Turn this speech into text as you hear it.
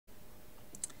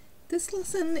This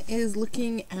lesson is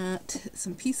looking at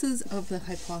some pieces of the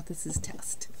hypothesis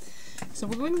test. So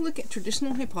we're going to look at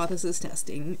traditional hypothesis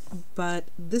testing, but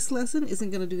this lesson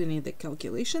isn't going to do any of the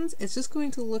calculations. It's just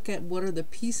going to look at what are the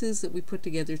pieces that we put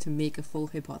together to make a full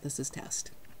hypothesis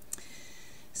test.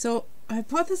 So a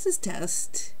hypothesis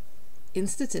test in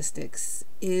statistics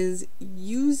is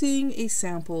using a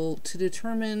sample to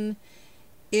determine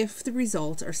if the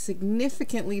results are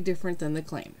significantly different than the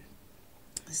claim.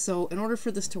 So in order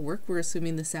for this to work, we're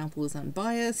assuming the sample is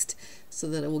unbiased so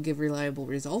that it will give reliable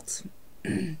results.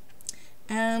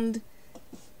 And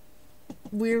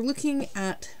we're looking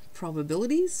at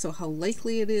probabilities, so how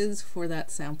likely it is for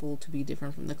that sample to be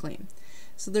different from the claim.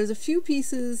 So there's a few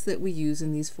pieces that we use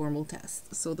in these formal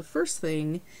tests. So the first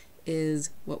thing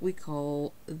is what we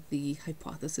call the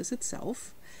hypothesis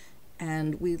itself.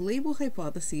 And we label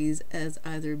hypotheses as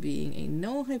either being a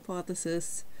null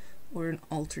hypothesis or an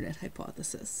alternate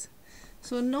hypothesis.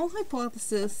 So a null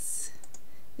hypothesis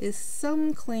is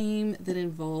some claim that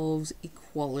involves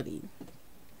equality.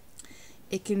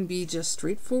 It can be just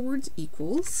straightforward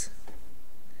equals.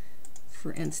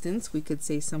 For instance, we could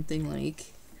say something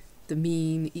like the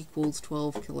mean equals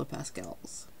 12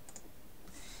 kilopascals.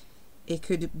 It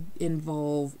could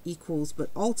involve equals but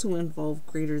also involve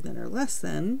greater than or less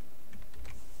than.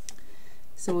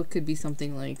 So it could be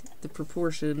something like the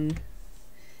proportion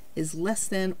is less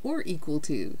than or equal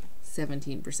to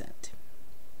 17%.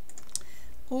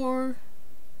 Or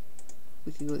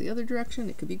we could go the other direction,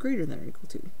 it could be greater than or equal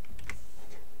to.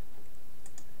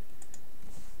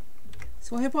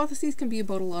 So hypotheses can be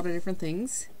about a lot of different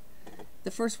things.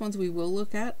 The first ones we will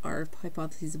look at are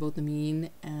hypotheses about the mean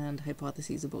and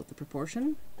hypotheses about the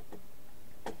proportion.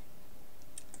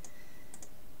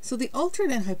 So the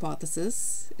alternate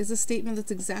hypothesis is a statement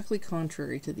that's exactly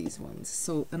contrary to these ones.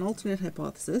 So an alternate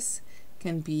hypothesis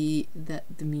can be that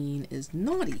the mean is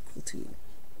not equal to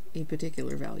a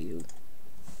particular value.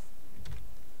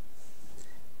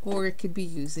 Or it could be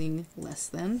using less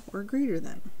than or greater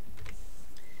than.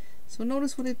 So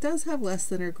notice when it does have less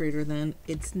than or greater than,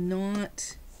 it's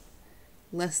not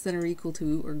less than or equal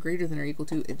to or greater than or equal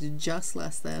to, it's just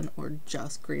less than or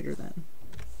just greater than.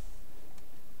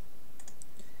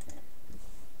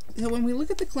 So when we look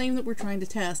at the claim that we're trying to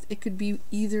test, it could be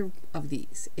either of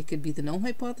these. It could be the null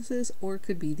hypothesis or it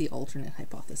could be the alternate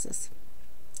hypothesis.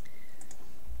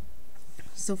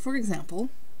 So for example,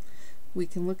 we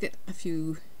can look at a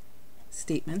few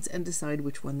statements and decide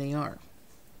which one they are.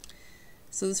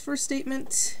 So this first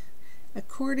statement,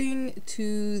 according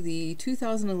to the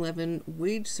 2011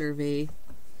 wage survey,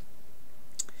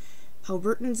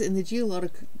 Albertans in the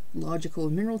geological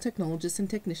and mineral technologists and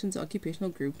technicians occupational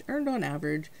group earned on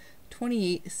average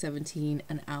 $28.17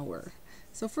 an hour.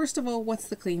 So first of all, what's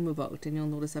the claim about? And you'll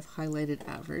notice I've highlighted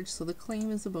average. So the claim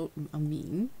is about a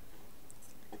mean.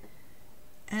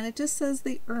 And it just says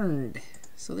they earned.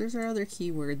 So there's our other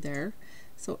keyword there.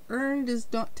 So earned is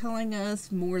not telling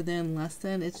us more than, less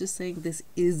than. It's just saying this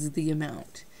is the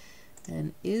amount.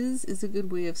 And is a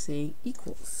good way of saying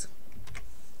equals.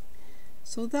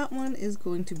 So that one is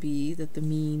going to be that the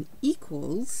mean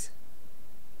equals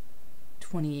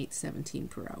 $28.17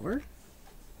 per hour.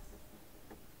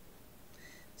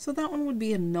 So that one would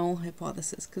be a null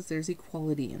hypothesis because there's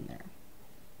equality in there.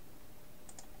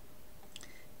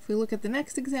 If we look at the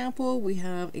next example, we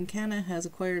have Encana has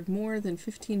acquired more than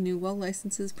 15 new well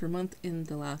licenses per month in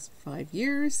the last 5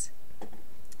 years.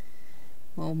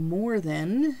 Well, more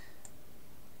than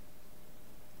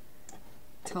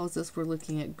tells us we're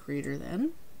looking at greater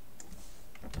than.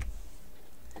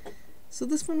 So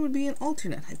this one would be an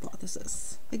alternate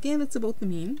hypothesis. Again, it's about the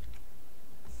mean,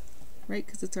 right?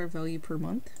 Because it's our value per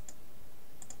month.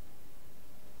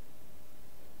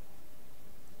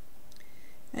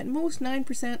 At most,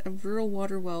 9% of rural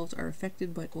water wells are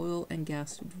affected by oil and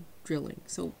gas drilling.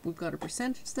 So we've got a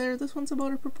percentage there. This one's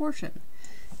about a proportion.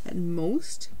 At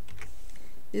most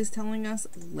is telling us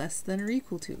less than or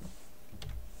equal to.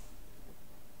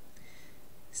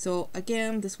 So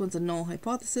again, this one's a null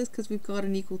hypothesis because we've got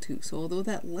an equal to. So although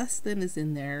that less than is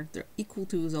in there, the equal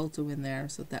to is also in there.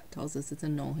 So that tells us it's a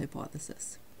null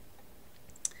hypothesis.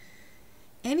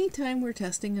 Anytime we're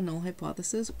testing a null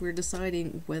hypothesis, we're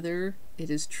deciding whether it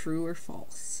is true or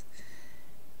false.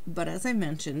 But as I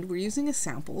mentioned, we're using a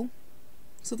sample.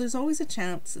 So there's always a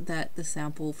chance that the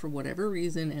sample, for whatever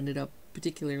reason, ended up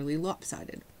particularly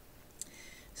lopsided.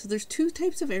 So there's two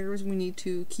types of errors we need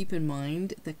to keep in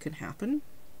mind that could happen.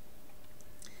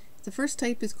 The first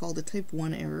type is called a type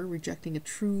 1 error, rejecting a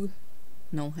true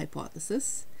null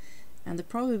hypothesis. And the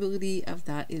probability of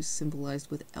that is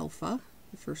symbolized with alpha,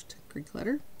 the first Greek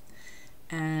letter.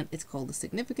 and it's called the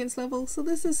significance level. So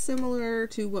this is similar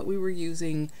to what we were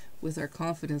using with our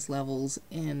confidence levels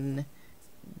in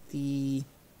the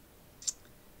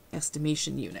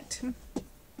estimation unit.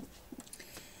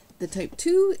 The type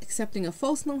 2, accepting a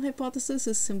false null hypothesis,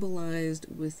 is symbolized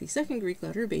with the second Greek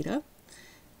letter beta,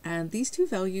 and these two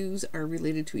values are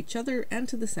related to each other and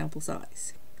to the sample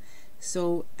size.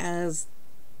 So as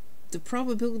the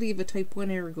probability of a type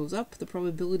 1 error goes up, the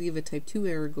probability of a type 2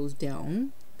 error goes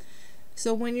down.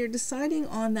 So when you're deciding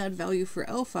on that value for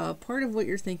alpha, part of what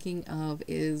you're thinking of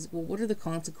is, well, what are the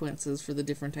consequences for the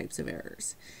different types of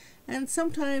errors? And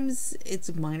sometimes it's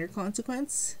a minor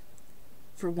consequence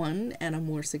for one and a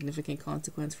more significant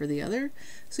consequence for the other.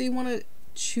 So you want to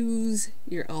choose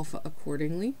your alpha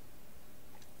accordingly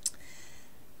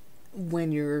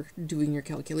when you're doing your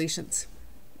calculations.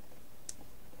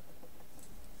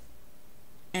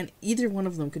 And either one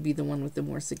of them could be the one with the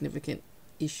more significant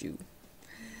issue.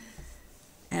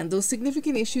 And those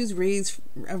significant issues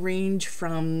range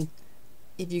from,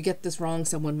 if you get this wrong,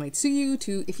 someone might sue you,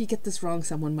 to if you get this wrong,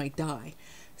 someone might die.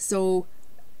 So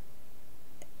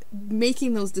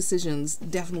making those decisions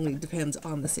definitely depends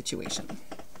on the situation.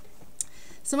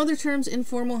 Some other terms in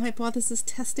formal hypothesis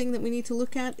testing that we need to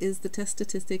look at is the test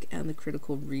statistic and the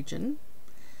critical region.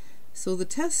 So the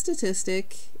test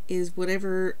statistic is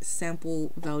whatever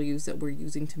sample values that we're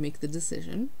using to make the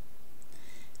decision.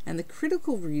 And the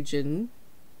critical region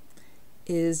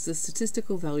is the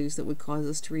statistical values that would cause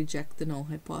us to reject the null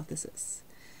hypothesis.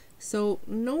 So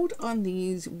note on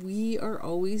these, we are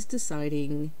always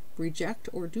deciding reject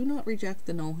or do not reject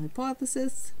the null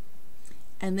hypothesis,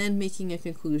 and then making a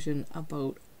conclusion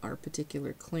about our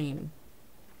particular claim.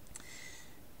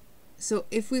 So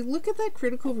if we look at that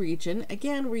critical region,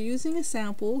 again, we're using a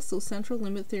sample, so central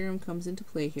limit theorem comes into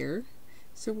play here.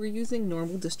 So we're using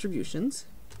normal distributions.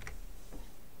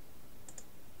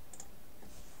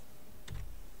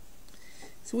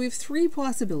 So we have three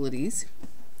possibilities.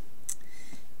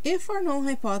 If our null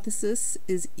hypothesis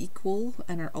is equal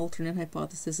and our alternate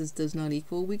hypothesis does not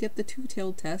equal, we get the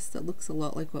two-tailed test that looks a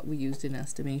lot like what we used in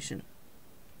estimation.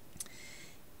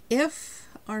 If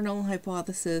our null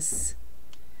hypothesis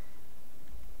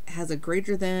has a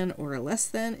greater than or a less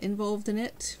than involved in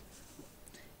it,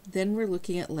 then we're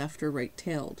looking at left or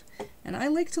right-tailed. And I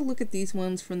like to look at these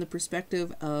ones from the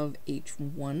perspective of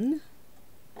H1,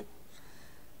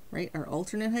 right, our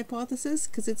alternate hypothesis,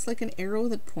 because it's like an arrow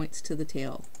that points to the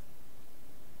tail.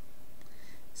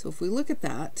 So if we look at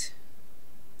that,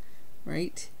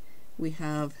 right, we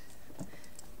have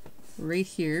right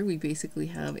here, we basically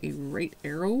have a right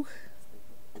arrow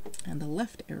and a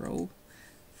left arrow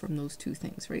from those two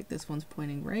things, right? This one's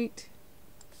pointing right,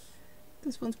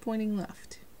 this one's pointing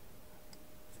left.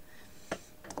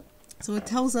 So it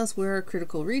tells us where our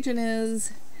critical region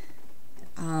is,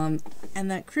 and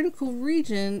that critical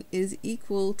region is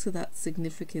equal to that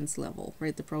significance level,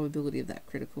 right? The probability of that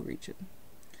critical region.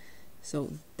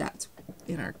 So that's,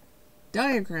 in our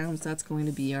diagrams, that's going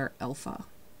to be our alpha.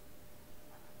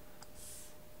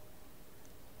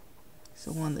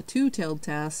 So on the two-tailed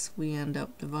tests, we end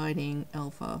up dividing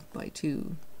alpha by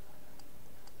 2.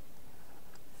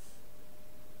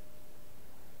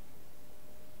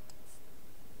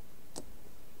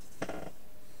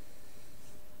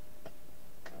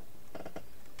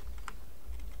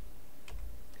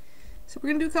 So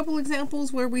we're going to do a couple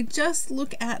examples where we just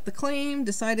look at the claim,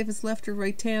 decide if it's left or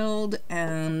right-tailed,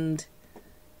 and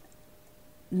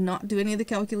not do any of the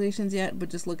calculations yet, but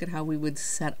just look at how we would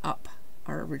set up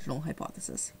our original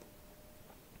hypothesis.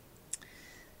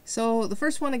 So the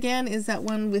first one again is that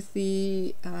one with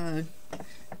the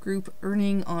group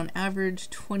earning on average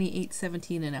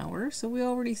 $28.17 an hour. So we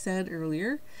already said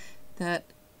earlier that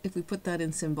if we put that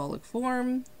in symbolic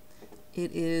form,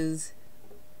 it is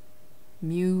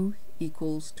mu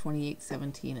equals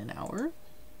 $28.17 an hour.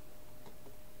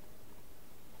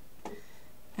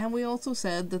 And we also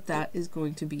said that that is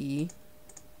going to be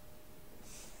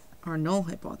our null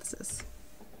hypothesis.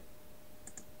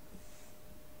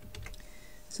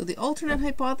 So the alternate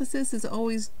hypothesis is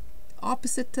always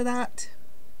opposite to that.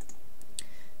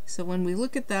 So when we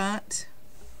look at that,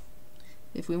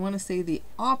 if we want to say the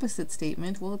opposite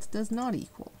statement, well, it does not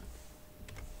equal.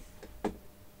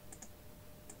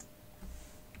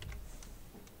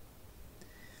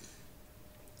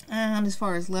 And as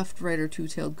far as left, right, or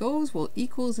two-tailed goes, well,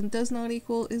 equals and does not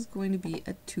equal is going to be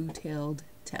a two-tailed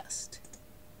test.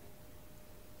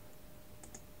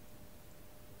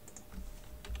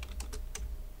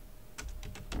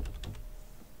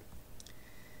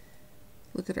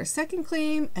 Look at our second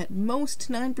claim. At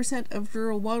most, 9% of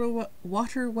rural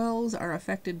water wells are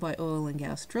affected by oil and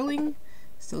gas drilling.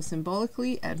 So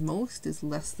symbolically, at most is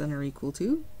less than or equal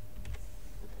to.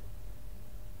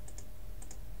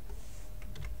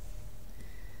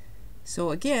 So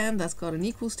again, that's got an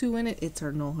equals to in it. It's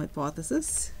our null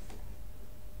hypothesis.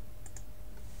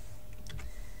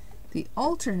 The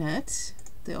alternate,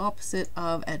 the opposite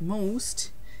of at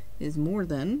most, is more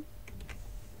than.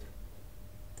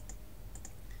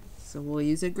 So we'll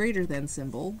use a greater than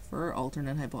symbol for our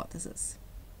alternate hypothesis.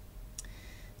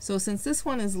 So since this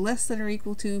one is less than or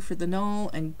equal to for the null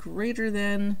and greater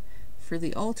than for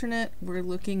the alternate, we're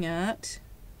looking at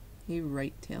a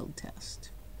right-tailed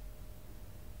test.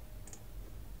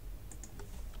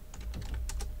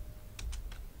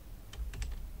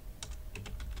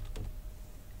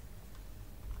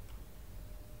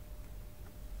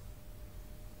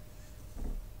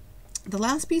 The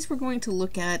last piece we're going to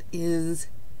look at is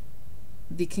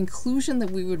the conclusion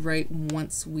that we would write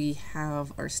once we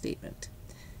have our statement,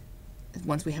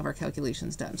 once we have our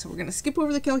calculations done. So we're going to skip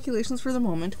over the calculations for the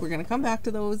moment. We're going to come back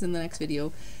to those in the next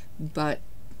video, but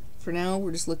for now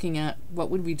we're just looking at what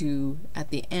would we do at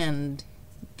the end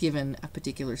given a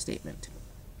particular statement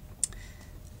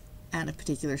and a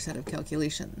particular set of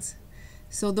calculations.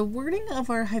 So the wording of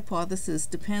our hypothesis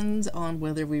depends on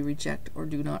whether we reject or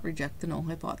do not reject the null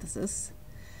hypothesis.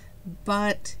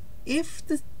 But if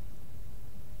the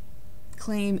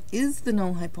claim is the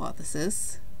null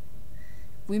hypothesis,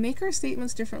 we make our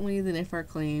statements differently than if our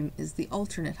claim is the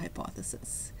alternate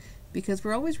hypothesis, because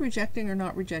we're always rejecting or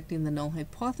not rejecting the null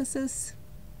hypothesis.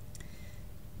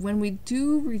 When we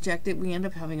do reject it, we end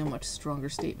up having a much stronger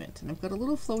statement. And I've got a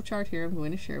little flow chart here I'm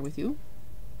going to share with you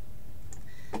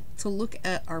to look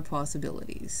at our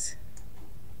possibilities.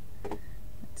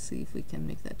 Let's see if we can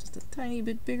make that just a tiny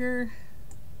bit bigger.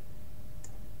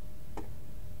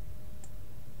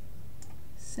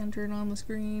 Center it on the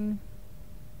screen.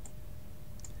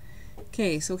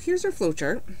 Okay, so here's our flow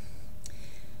chart.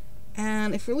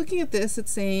 And if we're looking at this,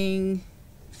 it's saying,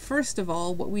 first of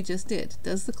all, what we just did.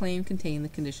 Does the claim contain the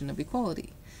condition of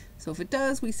equality? So if it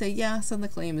does, we say yes and the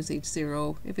claim is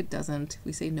H0. If it doesn't,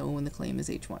 we say no and the claim is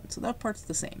H1. So that part's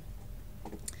the same.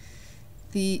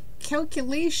 The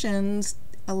calculations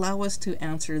allow us to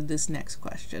answer this next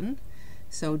question.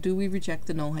 So do we reject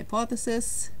the null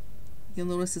hypothesis? You'll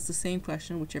notice it's the same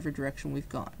question whichever direction we've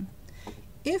gone.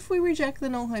 If we reject the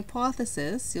null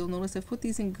hypothesis, you'll notice I've put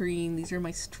these in green. These are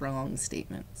my strong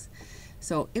statements.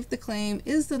 So if the claim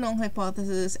is the null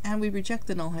hypothesis and we reject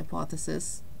the null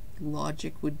hypothesis,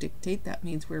 logic would dictate that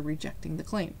means we're rejecting the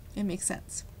claim. It makes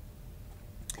sense.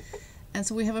 And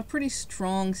so we have a pretty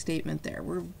strong statement there.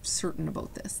 We're certain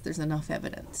about this. There's enough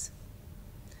evidence.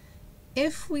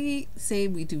 If we say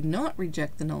we do not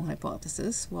reject the null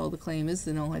hypothesis, well, the claim is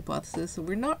the null hypothesis, so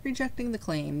we're not rejecting the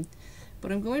claim,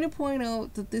 but I'm going to point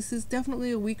out that this is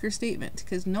definitely a weaker statement,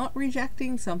 because not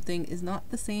rejecting something is not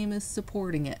the same as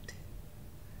supporting it.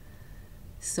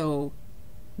 So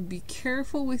be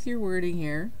careful with your wording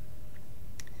here.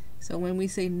 So when we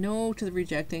say no to the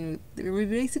rejecting, we're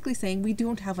basically saying we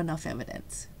don't have enough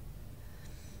evidence.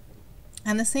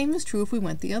 And the same is true if we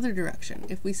went the other direction.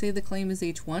 If we say the claim is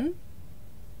H1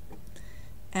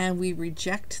 and we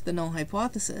reject the null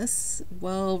hypothesis,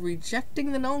 well,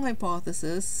 rejecting the null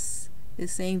hypothesis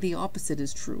is saying the opposite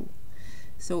is true.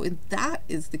 So that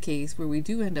is the case where we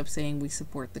do end up saying we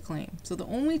support the claim. So the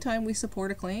only time we support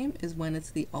a claim is when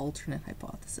it's the alternate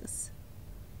hypothesis.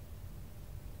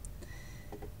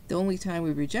 The only time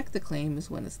we reject the claim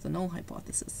is when it's the null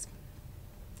hypothesis.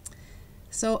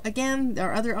 So again,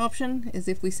 our other option is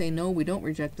if we say no, we don't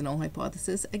reject the null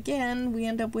hypothesis. Again, we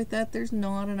end up with that there's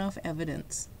not enough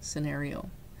evidence scenario.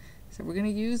 So we're going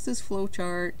to use this flow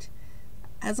chart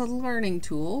as a learning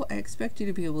tool. I expect you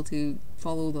to be able to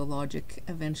follow the logic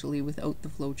eventually without the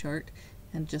flow chart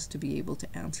and just to be able to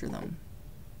answer them.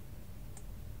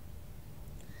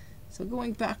 So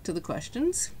going back to the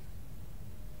questions.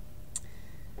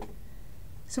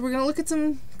 So we're going to look at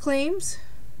some claims.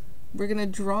 We're going to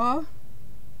draw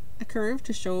a curve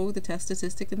to show the test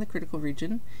statistic in the critical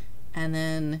region, and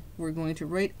then we're going to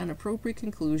write an appropriate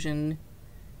conclusion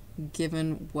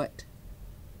given what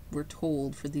we're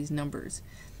told for these numbers.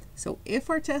 So if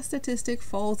our test statistic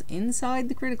falls inside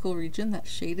the critical region, that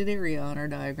shaded area on our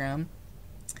diagram,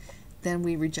 then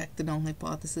we reject the null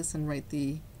hypothesis and write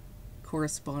the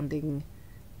corresponding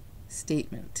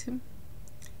statement.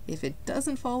 If it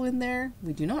doesn't fall in there,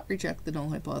 we do not reject the null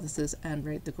hypothesis and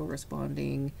write the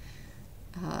corresponding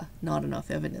not enough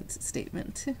evidence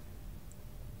statement.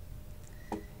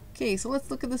 Okay, so let's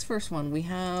look at this first one. We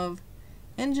have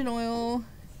engine oil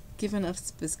given us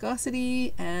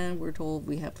viscosity, and we're told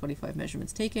we have 25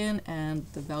 measurements taken and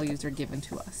the values are given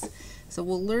to us. So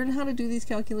we'll learn how to do these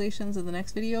calculations in the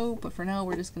next video, but for now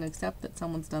we're just going to accept that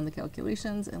someone's done the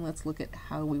calculations, and let's look at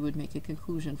how we would make a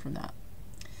conclusion from that.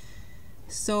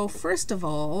 So first of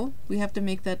all, we have to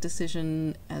make that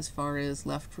decision as far as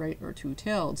left, right, or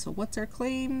two-tailed. So what's our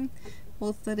claim? Well,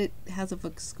 it's that it has a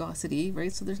viscosity,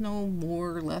 right? So there's no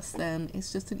more or less than,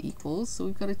 it's just an equals, so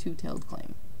we've got a two-tailed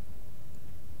claim.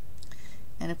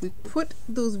 And if we put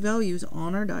those values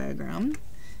on our diagram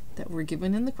that were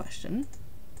given in the question,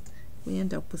 we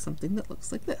end up with something that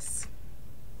looks like this.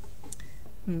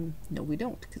 No, we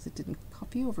don't, because it didn't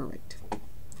copy over right.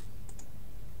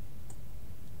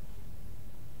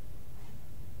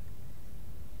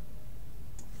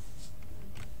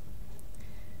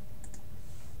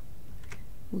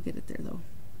 We'll get it there though.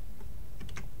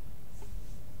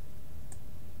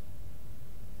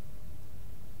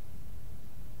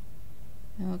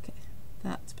 Okay,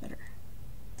 that's better.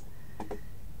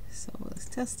 So this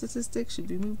test statistic should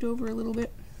be moved over a little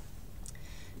bit.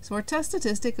 So our test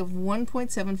statistic of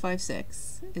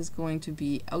 1.756 is going to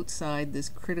be outside this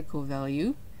critical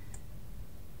value,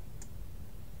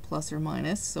 plus or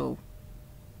minus. So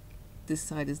this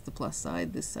side is the plus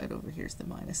side, this side over here is the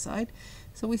minus side.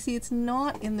 So we see it's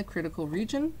not in the critical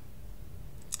region.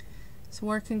 So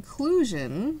our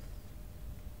conclusion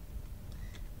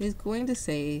is going to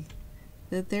say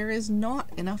that there is not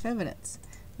enough evidence.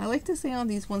 I like to say on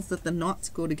these ones that the nots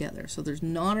go together. So there's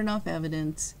not enough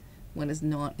evidence when it's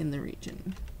not in the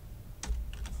region.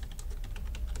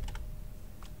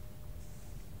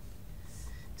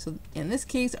 So in this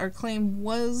case, our claim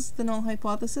was the null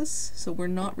hypothesis, so we're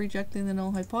not rejecting the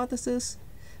null hypothesis.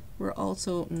 We're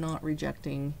also not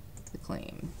rejecting the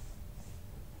claim.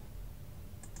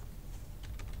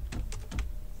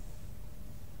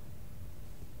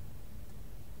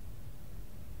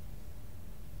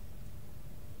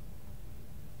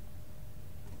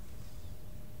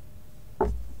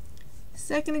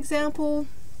 Second example,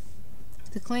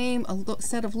 to claim a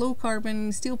set of low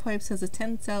carbon steel pipes has a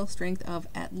tensile strength of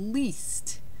at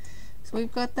least. So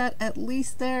we've got that at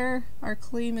least there. Our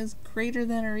claim is greater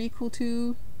than or equal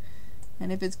to,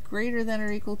 and if it's greater than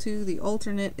or equal to, the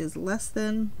alternate is less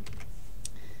than.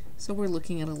 So we're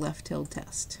looking at a left-tailed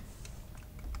test.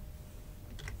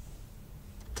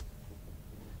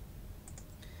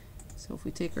 So if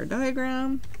we take our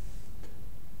diagram,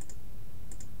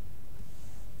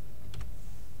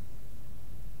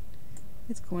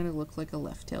 it's going to look like a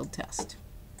left-tailed test.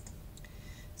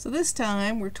 So this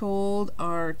time we're told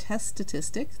our test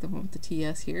statistic, the one with the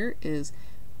TS here, is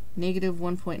negative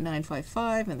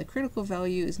 1.955 and the critical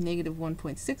value is negative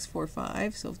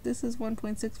 1.645. So if this is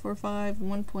 1.645,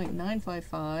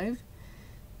 1.955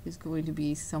 is going to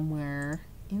be somewhere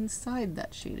inside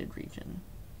that shaded region.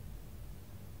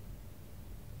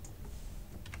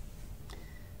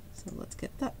 So let's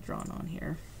get that drawn on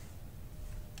here.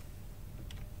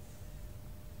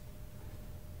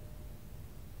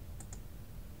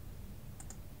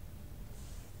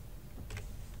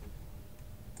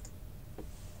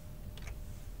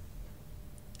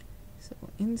 So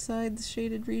inside the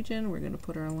shaded region, we're going to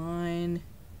put our line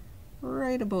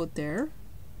right about there.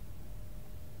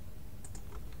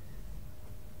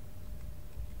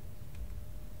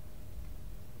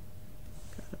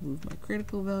 Gotta move my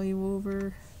critical value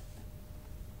over.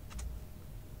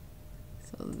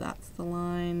 So that's the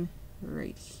line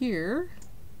right here.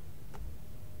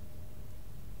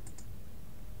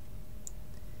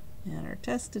 And our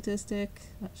test statistic,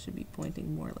 that should be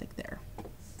pointing more like there.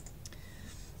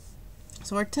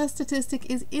 So our test statistic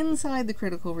is inside the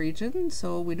critical region,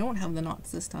 so we don't have the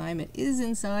knots this time. It is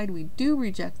inside. We do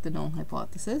reject the null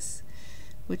hypothesis,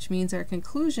 which means our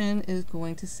conclusion is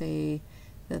going to say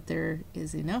that there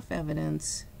is enough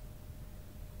evidence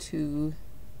to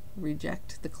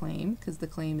reject the claim, because the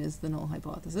claim is the null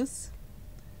hypothesis.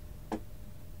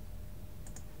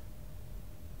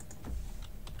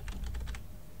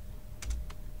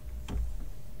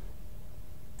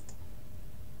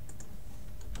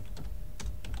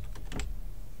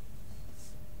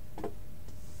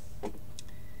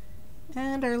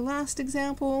 And our last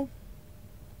example,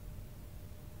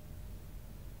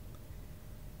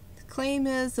 the claim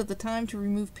is that the time to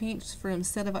remove paint from a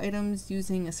set of items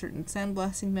using a certain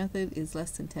sandblasting method is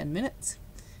less than 10 minutes.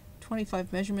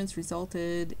 25 measurements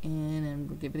resulted in, and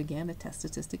we'll give it again, a test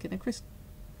statistic and a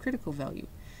critical value.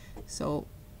 So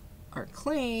our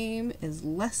claim is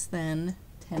less than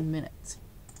 10 minutes.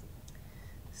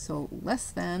 So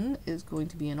less than is going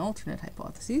to be an alternate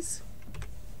hypothesis.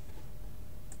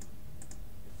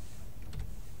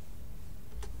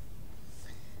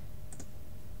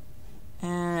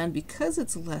 And because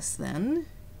it's less than,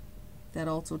 that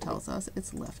also tells us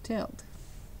it's left-tailed.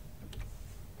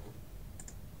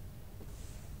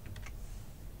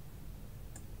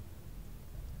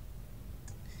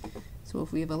 So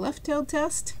if we have a left-tailed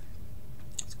test,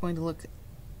 it's going to look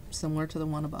similar to the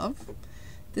one above.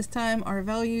 This time our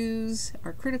values,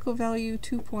 our critical value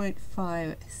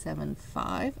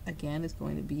 2.575, again, is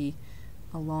going to be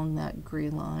along that gray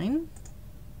line.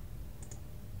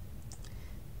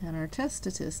 And our test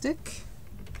statistic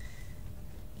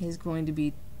is going to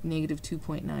be negative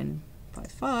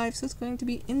 2.955, so it's going to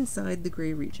be inside the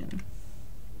gray region.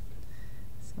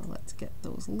 So let's get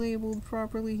those labeled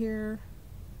properly here.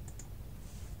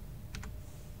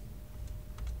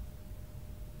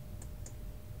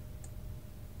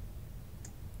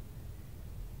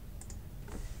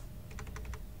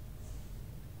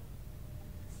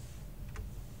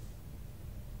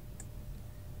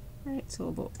 Right, so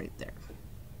about right there.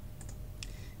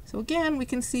 So again, we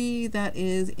can see that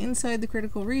is inside the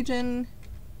critical region.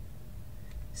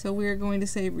 So we're going to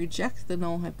say reject the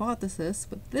null hypothesis,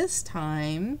 but this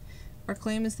time our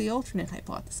claim is the alternate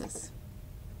hypothesis.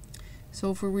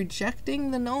 So if we're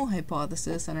rejecting the null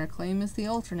hypothesis and our claim is the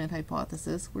alternate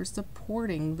hypothesis, we're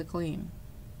supporting the claim.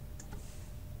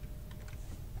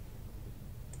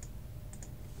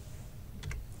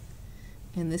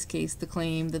 In this case, the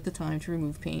claim that the time to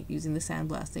remove paint using the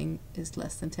sandblasting is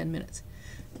less than 10 minutes.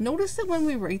 Notice that when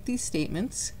we write these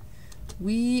statements,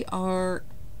 we are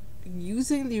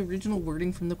using the original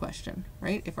wording from the question,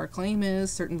 right? If our claim is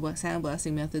certain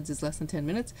sandblasting methods is less than 10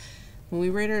 minutes, when we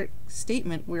write our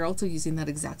statement, we're also using that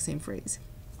exact same phrase.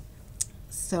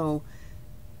 So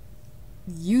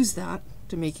use that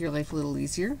to make your life a little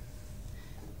easier.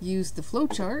 Use the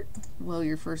flowchart while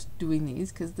you're first doing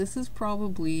these, because this is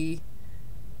probably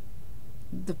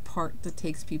the part that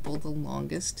takes people the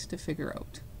longest to figure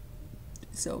out.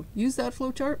 So use that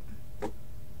flowchart.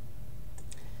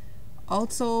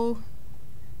 Also,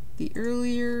 the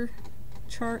earlier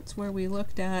charts where we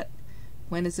looked at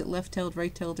when is it left-tailed,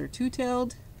 right-tailed, or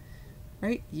two-tailed,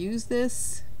 right? Use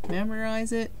this,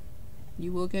 memorize it.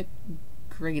 You will get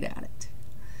great at it.